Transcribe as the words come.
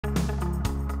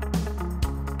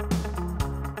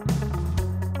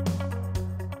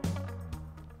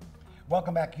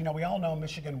Welcome back. You know, we all know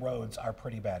Michigan roads are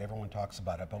pretty bad. Everyone talks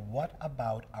about it. But what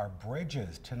about our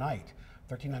bridges? Tonight,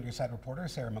 13 on Your Side reporter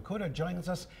Sarah Makuta joins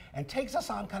us and takes us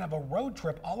on kind of a road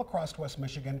trip all across West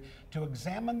Michigan to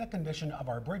examine the condition of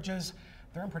our bridges.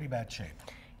 They're in pretty bad shape.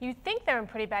 You think they're in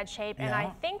pretty bad shape, yeah. And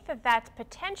I think that that's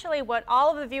potentially what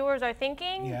all of the viewers are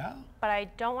thinking, yeah. But I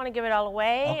don't want to give it all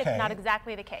away. Okay. It's not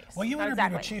exactly the case. Well, you not interviewed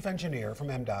exactly. a chief engineer from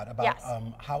MDOT about yes.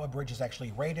 How a bridge is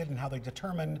actually rated and how they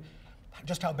determine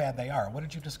just how bad they are. What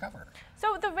did you discover?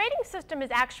 So the rating system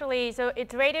is actually, so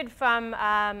it's rated from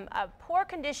a poor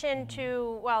condition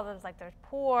to, well, there's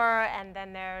poor, and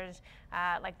then there's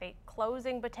like the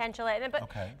closing potential. But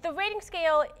okay. The rating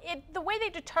scale, the way they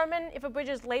determine if a bridge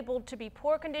is labeled to be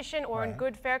poor condition or in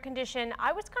good, fair condition,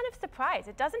 I was kind of surprised.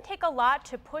 It doesn't take a lot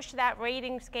to push that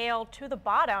rating scale to the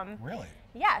bottom. Really?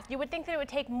 Yes, you would think that it would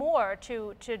take more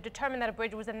to determine that a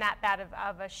bridge was in that bad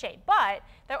of a shape. But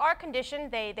there are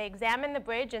conditions. They examine the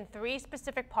bridge in 3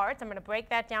 specific parts. I'm going to break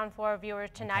that down for our viewers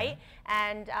tonight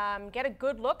and get a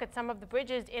good look at some of the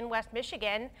bridges in West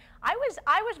Michigan. I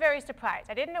was very surprised.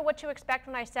 I didn't know what to expect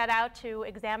when I set out to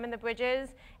examine the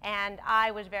bridges, and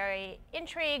I was very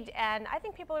intrigued, and I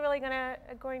think people are really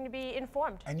going to be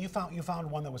informed. And you found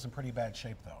one that was in pretty bad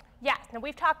shape, though. Yes. Now,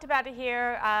 we've talked about it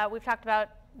here. We've talked about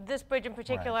this bridge in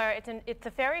particular. It's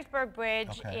the Ferrysburg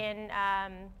Bridge in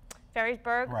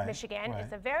Ferrysburg, Michigan.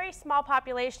 It's a very small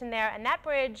population there, and that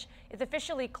bridge is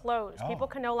officially closed. People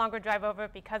can no longer drive over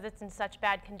it because it's in such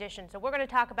bad condition. So we're going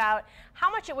to talk about how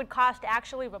much it would cost to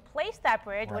actually replace that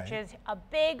bridge, which is a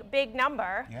big, big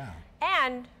number,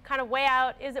 and kind of weigh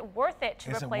out, is it worth it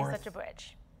to replace such a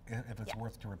bridge? If it's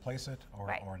worth to replace it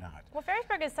or not. Well,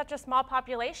 Ferrysburg is such a small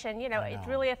population, you know, it's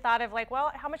really a thought of like,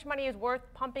 well, how much money is worth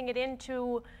pumping it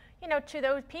into, you know, to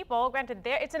those people? Granted,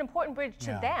 it's an important bridge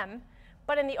to them,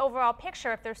 but in the overall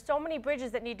picture, if there's so many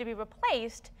bridges that need to be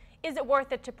replaced, is it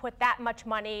worth it to put that much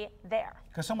money there?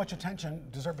 Because so much attention,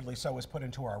 deservedly so, is put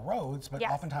into our roads, but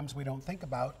oftentimes we don't think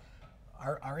about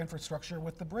our infrastructure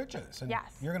with the bridges. And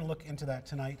you're going to look into that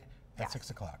tonight at 6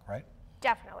 o'clock, right?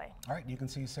 Definitely. All right, you can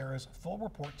see Sarah's full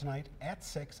report tonight at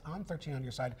 6 on 13 on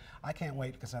Your Side. I can't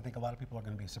wait because I think a lot of people are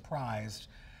going to be surprised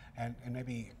and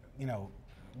maybe, you know,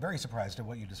 very surprised at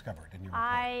what you discovered in your report.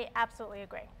 I absolutely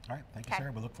agree. All right, thank you,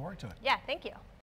 Sarah. We look forward to it. Yeah, thank you.